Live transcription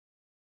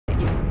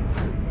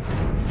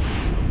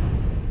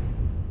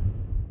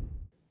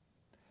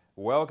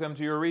Welcome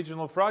to your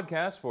regional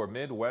broadcast for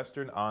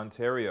Midwestern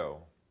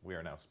Ontario. We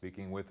are now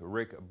speaking with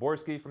Rick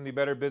Borski from the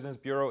Better Business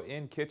Bureau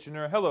in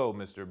Kitchener. Hello,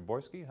 Mr.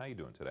 Borski. How are you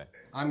doing today?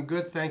 I'm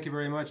good, thank you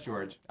very much,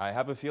 George. I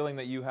have a feeling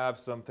that you have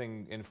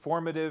something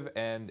informative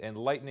and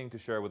enlightening to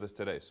share with us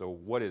today. So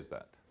what is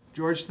that?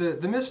 George,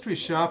 the mystery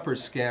shopper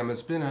scam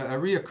has been a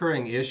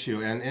reoccurring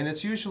issue, and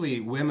it's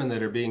usually women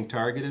that are being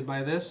targeted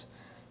by this.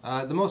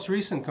 The most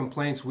recent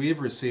complaints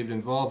we've received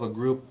involve a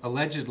group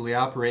allegedly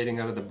operating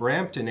out of the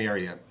Brampton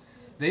area.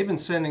 They've been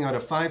sending out a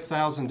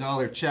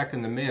 $5,000 check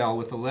in the mail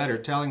with a letter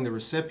telling the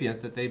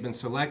recipient that they've been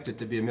selected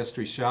to be a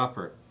mystery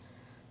shopper.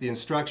 The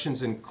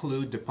instructions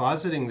include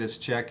depositing this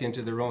check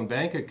into their own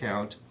bank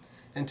account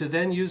and to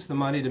then use the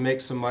money to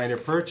make some minor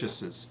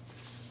purchases.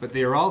 But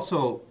they are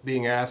also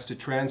being asked to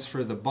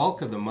transfer the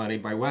bulk of the money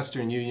by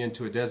Western Union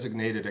to a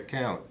designated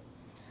account.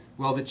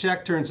 Well, the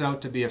check turns out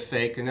to be a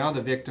fake, and now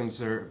the victim's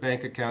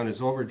bank account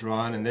is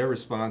overdrawn and they're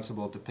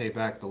responsible to pay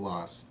back the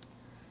loss.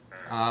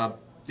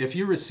 If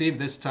you receive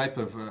this type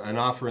of an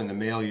offer in the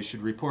mail, you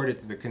should report it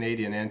to the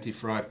Canadian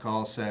Anti-Fraud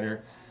Call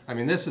Center. I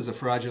mean, this is a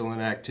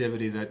fraudulent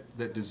activity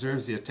that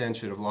deserves the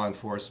attention of law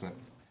enforcement.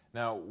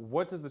 Now,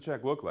 what does the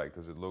check look like?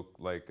 Does it look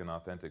like an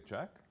authentic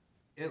check?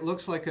 It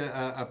looks like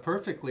a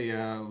perfectly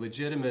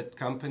legitimate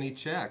company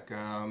check,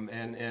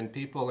 and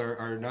people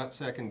are not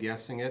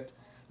second-guessing it.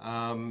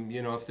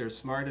 If they're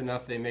smart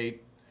enough, they may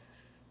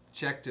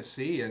check to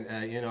see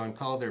and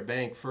call their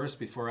bank first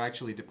before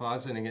actually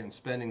depositing it and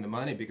spending the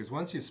money, because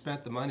once you've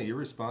spent the money, you're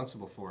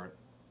responsible for it.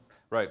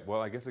 Right. Well,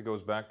 I guess it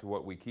goes back to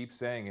what we keep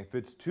saying. If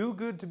it's too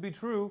good to be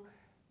true,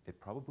 it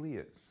probably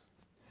is.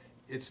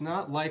 It's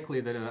not likely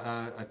that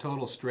a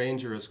total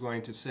stranger is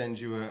going to send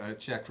you a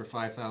check for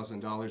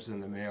 $5,000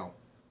 in the mail.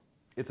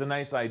 It's a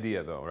nice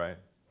idea, though, right?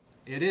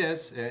 It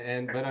is,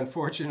 but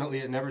unfortunately,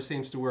 it never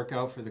seems to work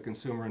out for the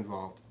consumer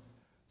involved.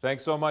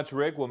 Thanks so much,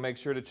 Rick. We'll make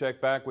sure to check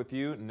back with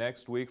you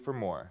next week for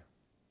more.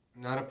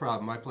 Not a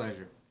problem. My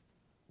pleasure.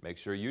 Make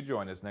sure you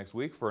join us next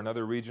week for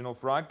another regional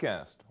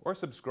broadcast, or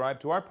subscribe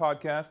to our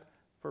podcast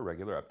for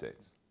regular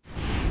updates.